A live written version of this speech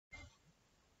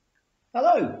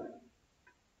Hello,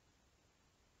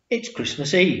 it's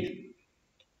Christmas Eve,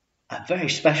 a very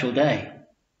special day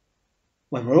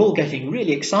when we're all getting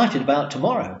really excited about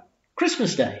tomorrow,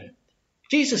 Christmas Day,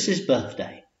 Jesus'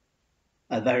 birthday,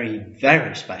 a very,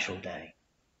 very special day.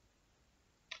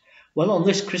 Well, on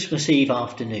this Christmas Eve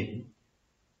afternoon,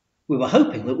 we were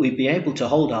hoping that we'd be able to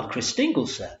hold our Christingle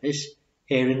service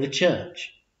here in the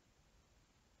church.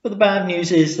 But the bad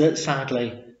news is that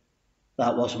sadly,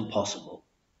 that wasn't possible.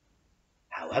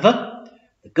 However,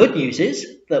 the good news is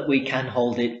that we can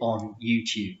hold it on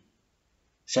YouTube.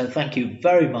 So thank you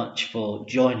very much for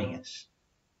joining us.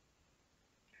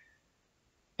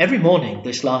 Every morning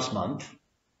this last month,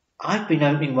 I've been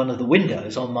opening one of the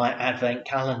windows on my Advent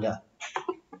calendar.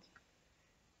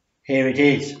 Here it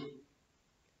is.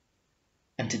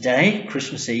 And today,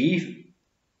 Christmas Eve,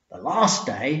 the last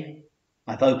day,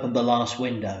 I've opened the last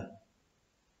window.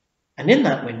 And in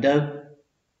that window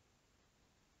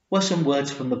were some words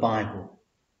from the Bible.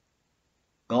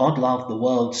 God loved the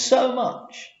world so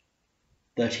much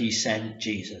that he sent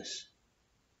Jesus.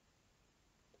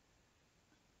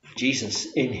 Jesus,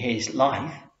 in his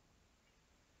life,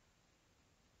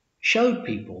 showed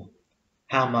people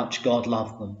how much God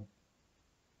loved them.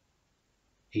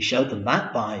 He showed them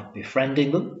that by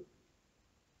befriending them,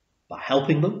 by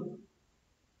helping them,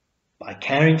 by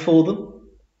caring for them,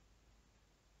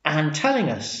 and telling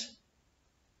us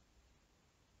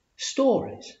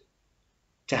stories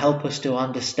to help us to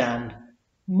understand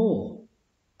more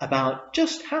about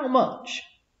just how much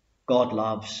God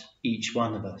loves each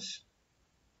one of us.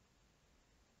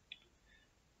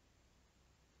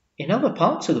 In other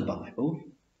parts of the Bible,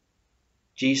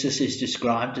 Jesus is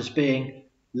described as being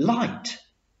light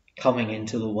coming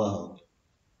into the world,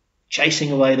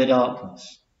 chasing away the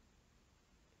darkness.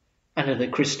 And at the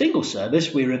Christingle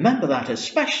service, we remember that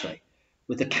especially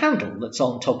with the candle that's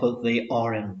on top of the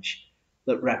orange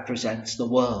that represents the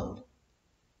world.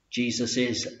 Jesus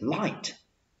is light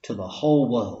to the whole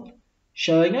world,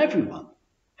 showing everyone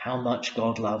how much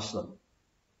God loves them.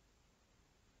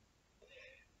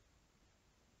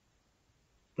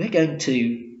 We're going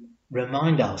to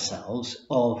remind ourselves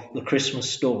of the Christmas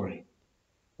story,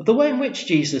 of the way in which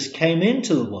Jesus came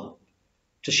into the world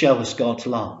to show us God's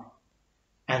love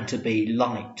and to be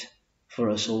light for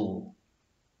us all.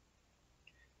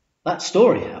 That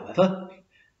story, however,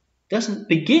 doesn't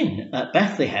begin at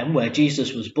Bethlehem, where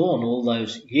Jesus was born all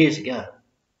those years ago.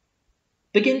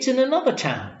 It begins in another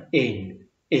town in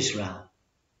Israel, a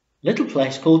little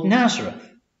place called Nazareth,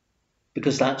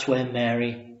 because that's where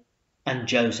Mary and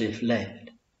Joseph lived.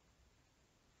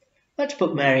 Let's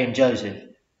put Mary and Joseph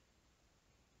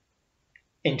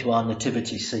into our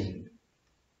nativity scene.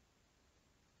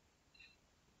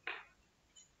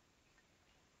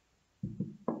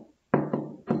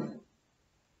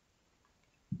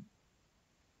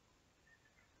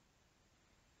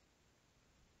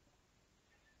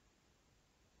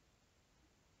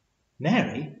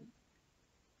 Mary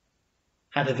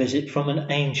had a visit from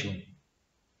an angel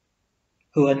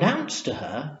who announced to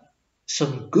her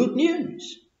some good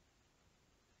news.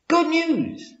 Good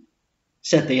news,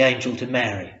 said the angel to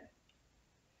Mary.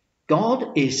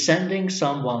 God is sending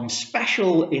someone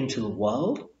special into the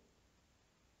world.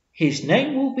 His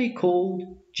name will be called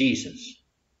Jesus.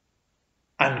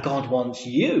 And God wants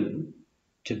you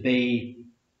to be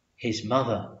his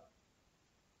mother.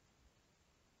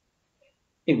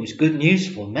 It was good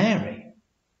news for Mary.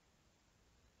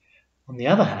 On the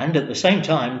other hand, at the same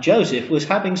time, Joseph was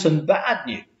having some bad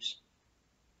news.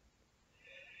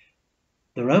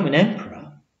 The Roman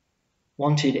emperor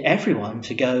wanted everyone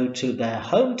to go to their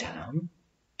hometown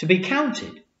to be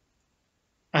counted.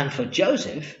 And for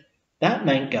Joseph, that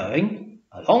meant going,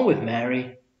 along with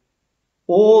Mary,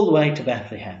 all the way to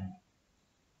Bethlehem.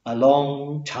 A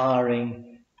long,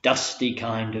 tiring, dusty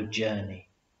kind of journey.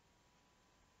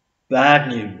 Bad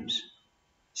news,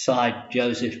 sighed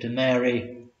Joseph to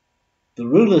Mary. The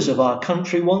rulers of our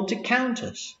country want to count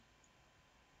us.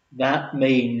 That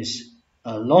means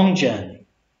a long journey,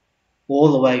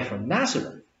 all the way from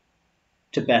Nazareth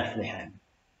to Bethlehem.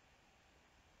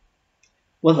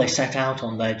 Well, they set out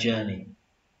on their journey.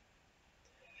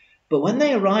 But when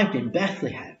they arrived in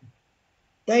Bethlehem,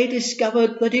 they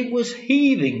discovered that it was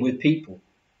heaving with people.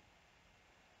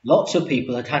 Lots of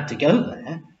people had to go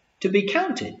there to be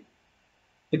counted,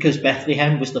 because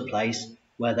Bethlehem was the place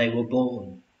where they were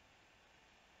born.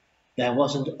 There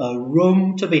wasn't a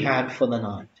room to be had for the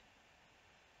night.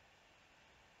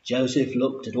 Joseph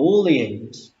looked at all the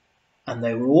inns, and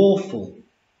they were all full.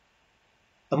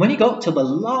 And when he got to the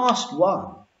last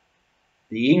one,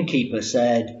 the innkeeper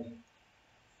said,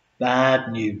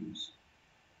 "Bad news.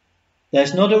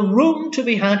 There's not a room to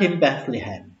be had in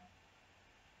Bethlehem.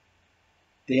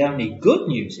 The only good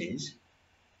news is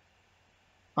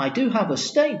I do have a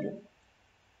stable,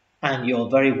 and you're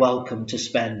very welcome to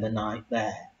spend the night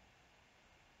there."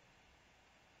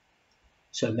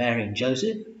 So Mary and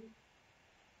Joseph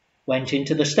went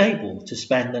into the stable to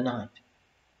spend the night.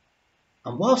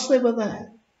 And whilst they were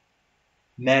there,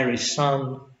 Mary's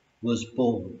son was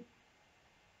born.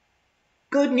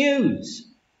 "Good news,"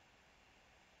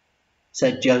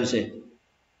 said Joseph,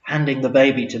 handing the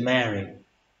baby to Mary.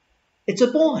 "It's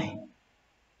a boy,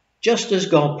 just as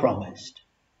God promised.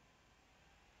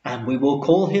 And we will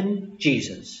call him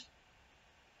Jesus,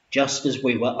 just as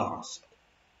we were asked."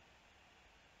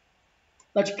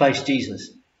 Let's place Jesus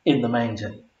in the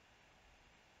manger.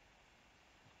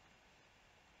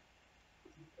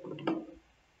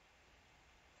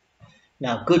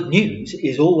 Now, good news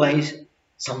is always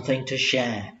something to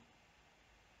share.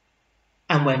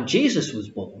 And when Jesus was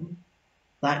born,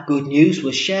 that good news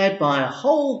was shared by a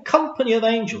whole company of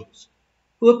angels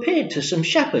who appeared to some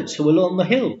shepherds who were on the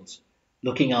hills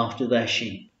looking after their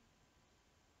sheep.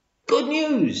 "Good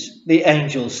news," the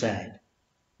angels said.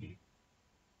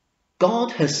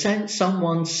 "God has sent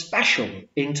someone special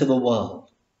into the world.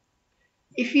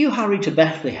 If you hurry to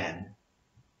Bethlehem,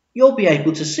 you'll be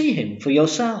able to see him for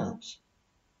yourselves."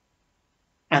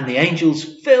 And the angels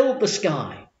filled the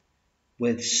sky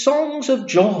with songs of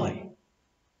joy.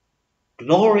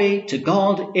 "Glory to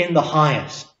God in the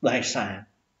highest," they sang.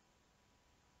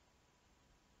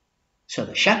 So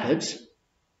the shepherds,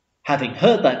 having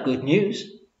heard that good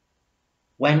news,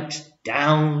 went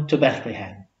down to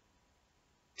Bethlehem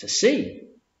to see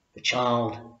the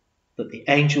child that the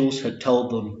angels had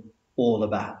told them all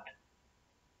about.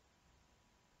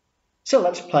 So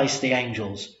let's place the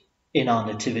angels in our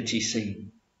nativity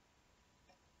scene.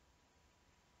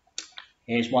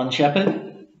 Here's one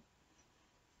shepherd,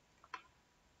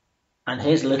 and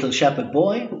here's a little shepherd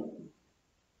boy,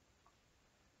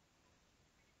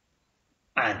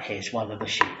 and here's one of the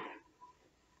sheep.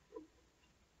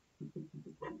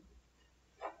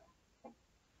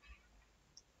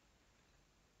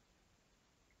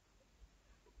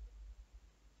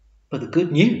 But the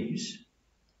good news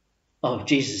of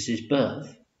Jesus'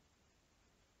 birth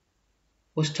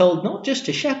was told not just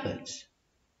to shepherds,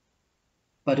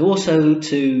 but also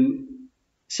to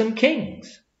some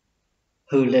kings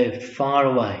who lived far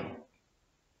away.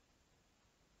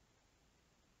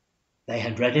 They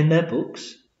had read in their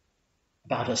books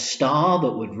about a star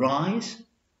that would rise,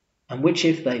 and which,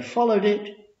 if they followed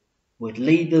it, would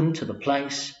lead them to the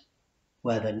place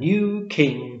where the new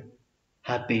king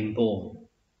had been born,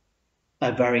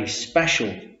 a very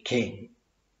special king.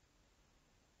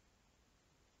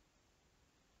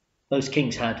 Those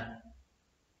kings had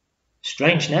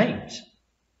strange names: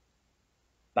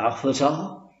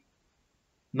 Balthazar,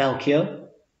 Melchior,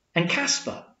 and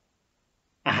Caspar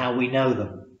are how we know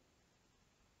them.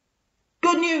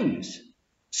 "Good news,"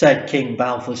 said King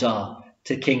Balthazar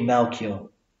to King Melchior.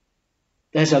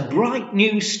 "There's a bright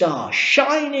new star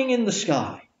shining in the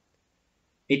sky.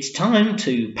 It's time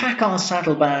to pack our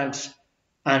saddlebags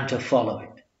and to follow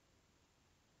it.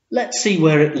 Let's see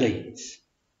where it leads."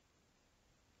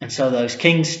 And so those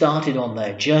kings started on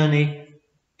their journey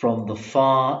from the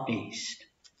far east.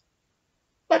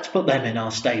 Let's put them in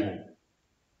our stable.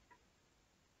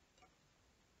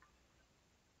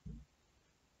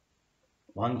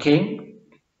 One king,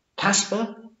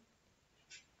 Caspar.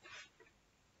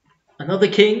 Another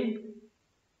king,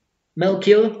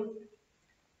 Melchior.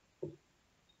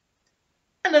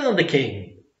 And another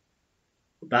king,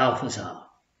 Balthazar.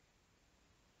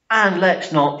 And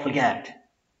let's not forget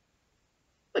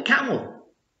the camel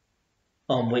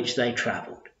on which they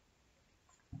travelled.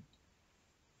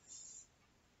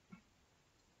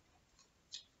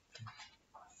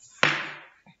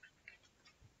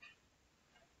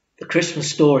 The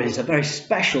Christmas story is a very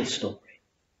special story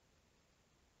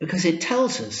because it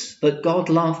tells us that God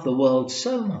loved the world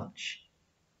so much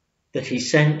that he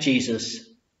sent Jesus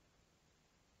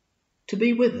to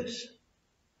be with us,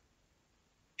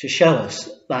 to show us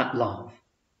that love.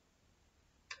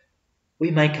 We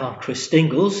make our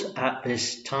Christingles at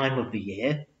this time of the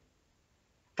year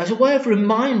as a way of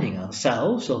reminding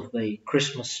ourselves of the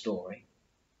Christmas story.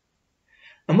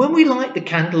 And when we light the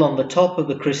candle on the top of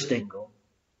the Christingle,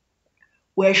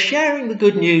 we're sharing the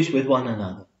good news with one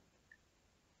another,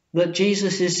 that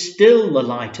Jesus is still the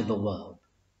light of the world,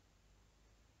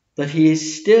 that he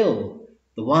is still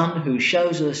the one who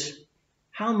shows us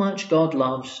how much God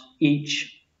loves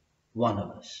each one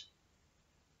of us.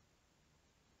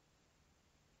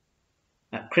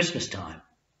 At Christmas time,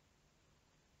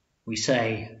 we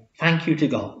say thank you to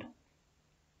God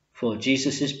for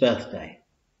Jesus' birthday.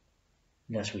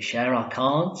 And as we share our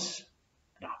cards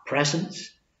and our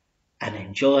presents and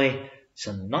enjoy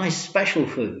some nice special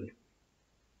food,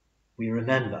 we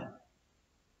remember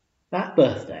that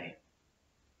birthday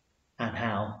and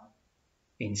how,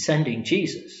 in sending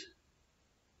Jesus,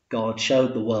 God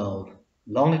showed the world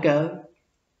long ago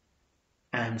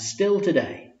and still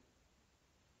today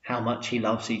how much he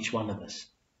loves each one of us.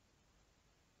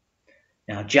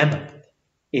 Now Gemma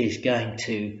is going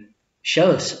to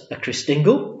show us a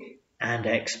Christingle and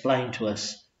explain to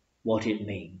us what it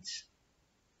means.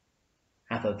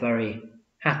 Have a very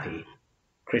happy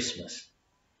Christmas.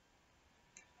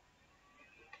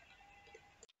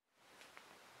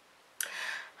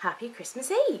 Happy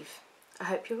Christmas Eve. I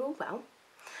hope you're all well.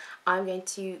 I'm going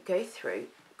to go through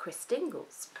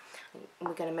Christingles.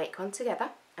 We're going to make one together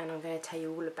and I'm going to tell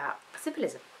you all about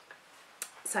symbolism.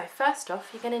 So first off,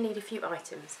 you're going to need a few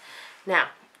items. Now,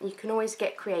 you can always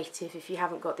get creative if you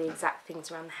haven't got the exact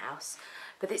things around the house,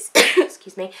 but this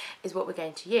excuse me, is what we're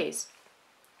going to use.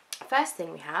 First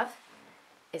thing we have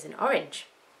is an orange.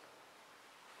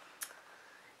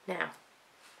 Now,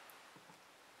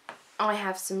 I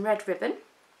have some red ribbon.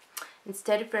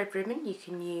 Instead of red ribbon, you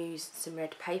can use some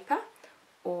red paper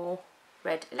or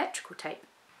red electrical tape.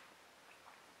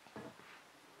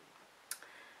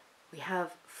 We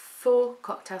have 4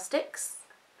 cocktail sticks.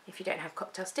 If you don't have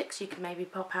cocktail sticks, you can maybe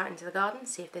pop out into the garden,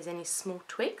 see if there's any small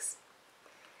twigs.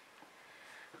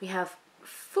 We have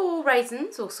 4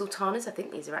 raisins or sultanas. I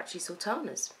think these are actually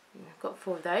sultanas. I've got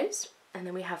 4 of those. And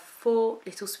then we have 4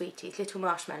 little sweeties, little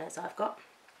marshmallows I've got.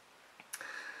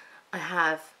 I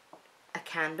have a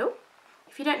candle.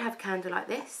 If you don't have a candle like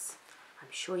this, I'm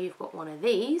sure you've got one of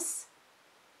these.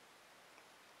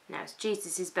 Now it's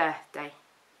Jesus' birthday,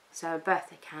 so a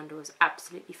birthday candle is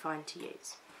absolutely fine to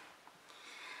use.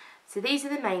 So these are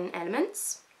the main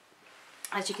elements.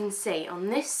 As you can see on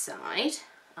this side,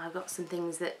 I've got some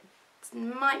things that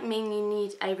might mean you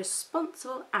need a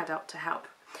responsible adult to help.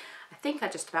 I think I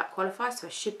just about qualify, so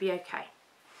I should be okay.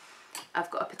 I've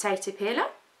got a potato peeler.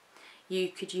 You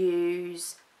could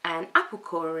use an apple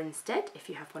corer instead if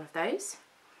you have one of those.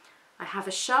 I have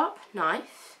a sharp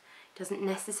knife. It doesn't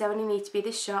necessarily need to be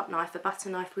this sharp knife. A butter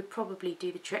knife would probably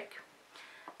do the trick.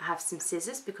 I have some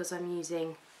scissors because I'm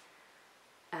using,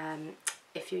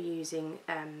 if you're using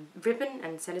ribbon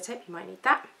and sellotape, you might need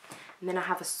that. And then I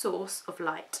have a source of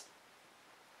light.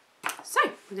 So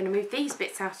we're going to move these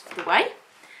bits out of the way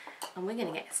and we're going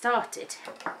to get started.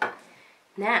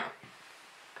 Now,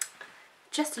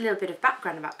 just a little bit of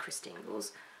background about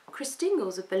Christingles.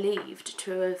 Christingles are believed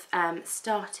to have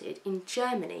started in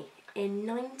Germany in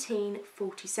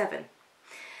 1947.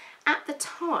 At the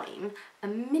time, a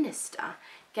minister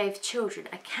gave children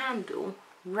a candle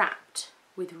wrapped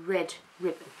with red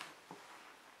ribbon.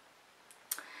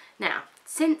 Now,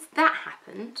 since that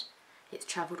happened, it's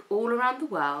travelled all around the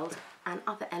world and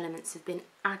other elements have been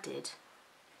added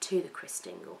to the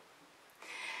Christingle.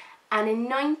 And in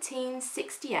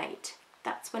 1968,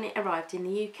 that's when it arrived in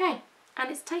the UK. And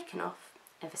it's taken off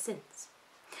ever since.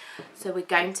 So we're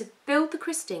going to build the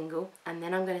Christingle and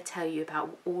then I'm going to tell you about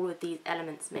what all of these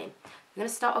elements mean. I'm going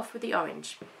to start off with the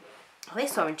orange. Well,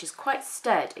 this orange is quite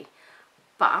sturdy,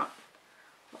 but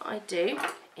what I do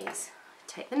is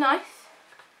take the knife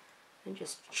and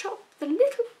just chop the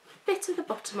little bit of the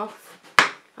bottom off,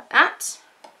 like that.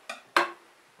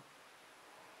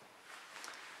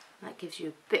 That gives you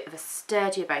a bit of a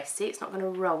sturdier base. See, it's not going to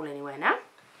roll anywhere now.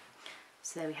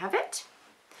 So there we have it.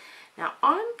 Now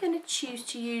I'm going to choose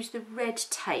to use the red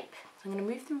tape. So I'm going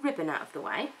to move the ribbon out of the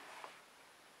way.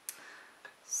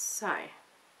 So I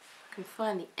can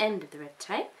find the end of the red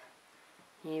tape.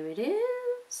 Here it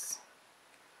is.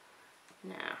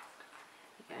 Now,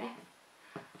 here we go.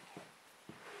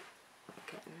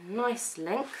 Get a nice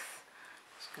length.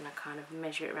 Just going to kind of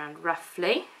measure it around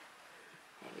roughly.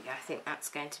 There we go. I think that's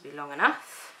going to be long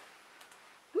enough.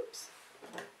 Oops.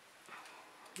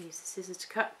 Use the scissors to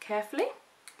cut carefully.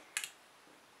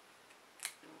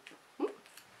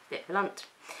 Bit blunt.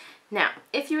 Now,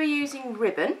 if you are using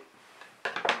ribbon,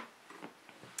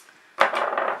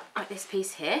 like this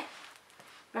piece here,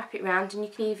 wrap it round and you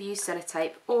can either use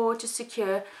sellotape or just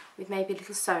secure with maybe a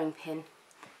little sewing pin.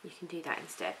 You can do that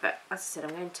instead, but as I said,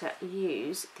 I'm going to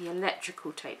use the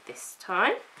electrical tape this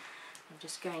time. I'm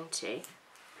just going to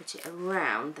put it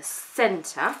around the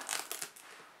centre,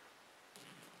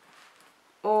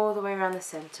 all the way around the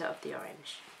centre of the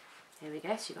orange. There we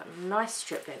go, so you've got a nice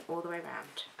strip going all the way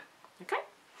around. Okay,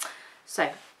 so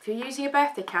if you're using a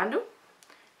birthday candle,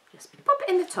 just pop it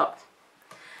in the top.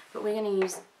 But we're going to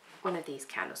use one of these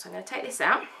candles. So I'm going to take this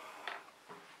out. I'm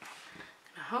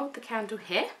going to hold the candle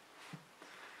here.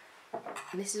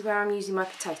 And this is where I'm using my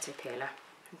potato peeler.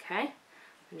 Okay,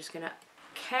 I'm just going to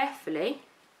carefully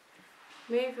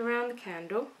move around the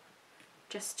candle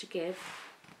just to give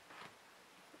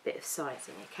a bit of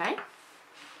sizing, okay?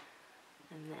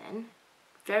 And then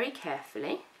very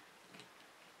carefully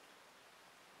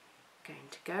going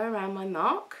to go around my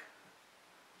mark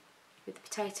with the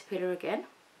potato peeler again.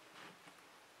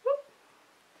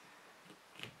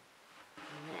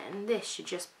 And then this should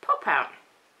just pop out.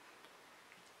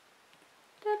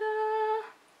 Ta-da!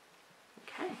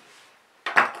 Okay.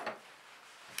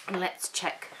 And let's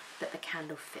check that the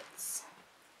candle fits.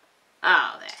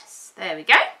 Ah, there we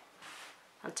go.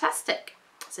 Fantastic.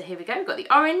 So here we go. We've got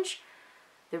the orange,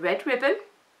 the red ribbon,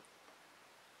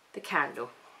 the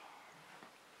candle.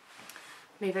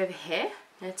 Move over here.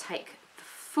 I'm going to take the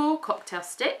 4 cocktail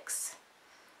sticks.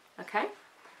 Okay.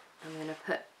 I'm going to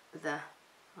put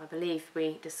I believe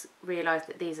we just realised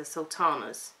that these are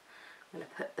sultanas. I'm going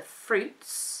to put the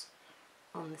fruits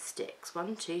on the sticks.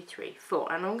 1, 2, 3,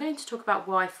 4. And I'm going to talk about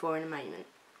why 4 in a moment.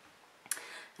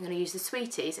 I'm going to use the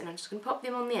sweeties and I'm just going to pop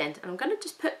them on the end. And I'm going to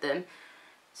just put them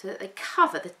so that they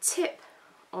cover the tip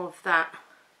of that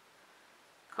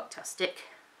cocktail stick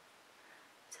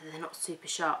so they're not super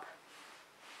sharp.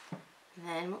 And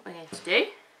then what we're going to do,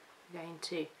 we're going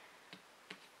to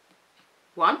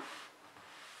 1,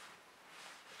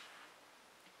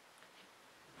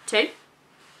 2,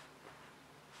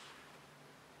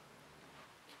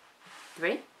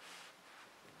 3,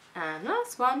 and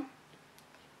last one,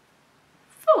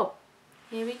 4.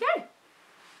 Here we go.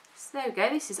 So there we go,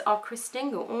 this is our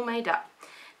Christingle all made up.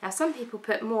 Now some people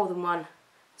put more than 1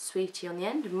 sweetie on the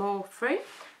end and more fruit,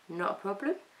 not a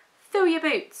problem. Fill your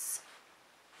boots.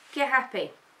 Get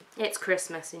happy. It's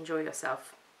Christmas, enjoy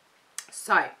yourself.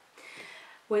 So,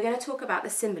 we're going to talk about the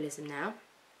symbolism now.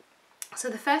 So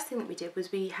the first thing that we did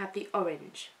was we had the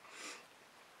orange.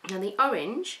 Now the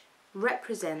orange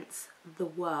represents the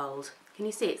world. Can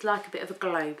you see? It's like a bit of a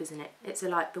globe, isn't it? It's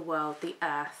like the world, the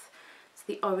earth. So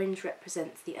the orange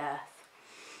represents the earth.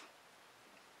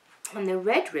 And the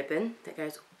red ribbon that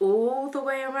goes all the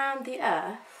way around the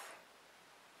earth,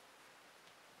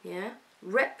 yeah,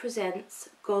 represents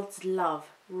God's love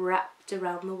wrapped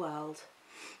around the world.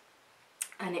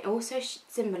 And it also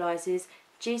symbolises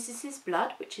Jesus'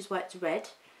 blood, which is why it's red,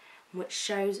 which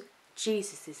shows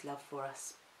Jesus' love for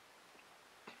us.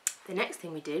 The next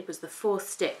thing we did was the 4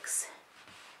 sticks.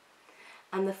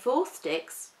 And the 4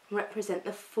 sticks represent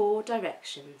the 4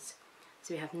 directions.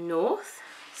 So we have north,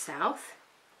 south,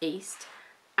 east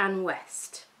and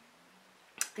west.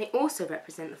 They also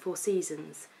represent the 4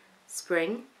 seasons: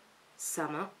 spring,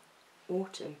 summer,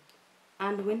 autumn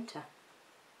and winter.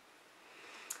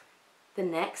 The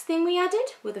next thing we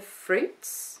added were the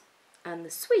fruits and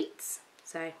the sweets.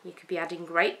 So you could be adding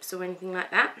grapes or anything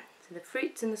like that. So the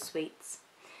fruits and the sweets.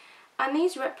 And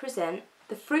these represent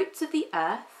the fruits of the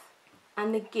earth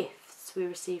and the gifts we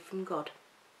receive from God.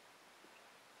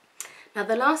 Now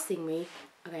the last thing we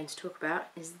are going to talk about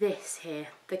is this here,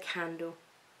 the candle.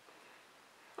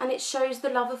 And it shows the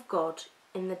love of God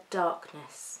in the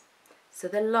darkness. So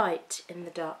the light in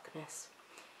the darkness.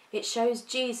 It shows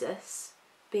Jesus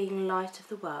being light of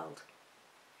the world.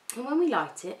 And when we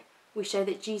light it, we show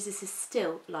that Jesus is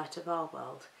still light of our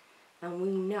world. And we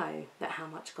know that how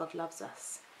much God loves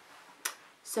us.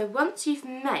 So once you've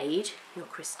made your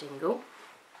Christingle,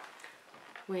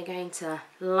 we're going to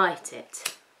light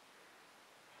it.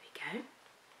 There we go.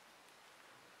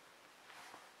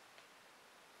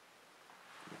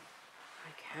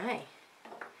 Okay.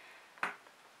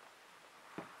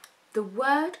 The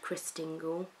word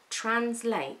Christingle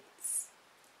translates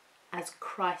as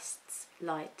Christ's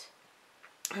light.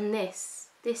 And this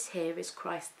here is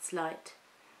Christ's light.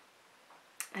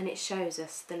 And it shows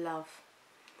us the love.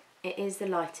 It is the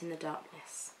light in the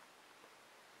darkness.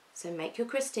 So make your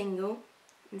Christingle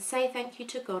and say thank you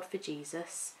to God for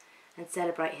Jesus and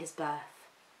celebrate his birth.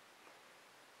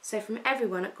 So from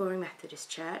everyone at Goring Methodist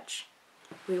Church,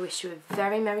 we wish you a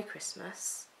very Merry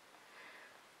Christmas.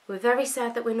 We're very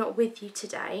sad that we're not with you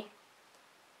today,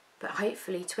 but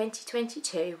hopefully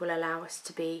 2022 will allow us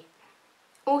to be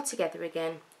all together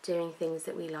again, doing things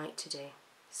that we like to do.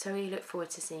 So we look forward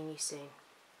to seeing you soon.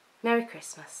 Merry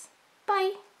Christmas.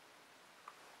 Bye.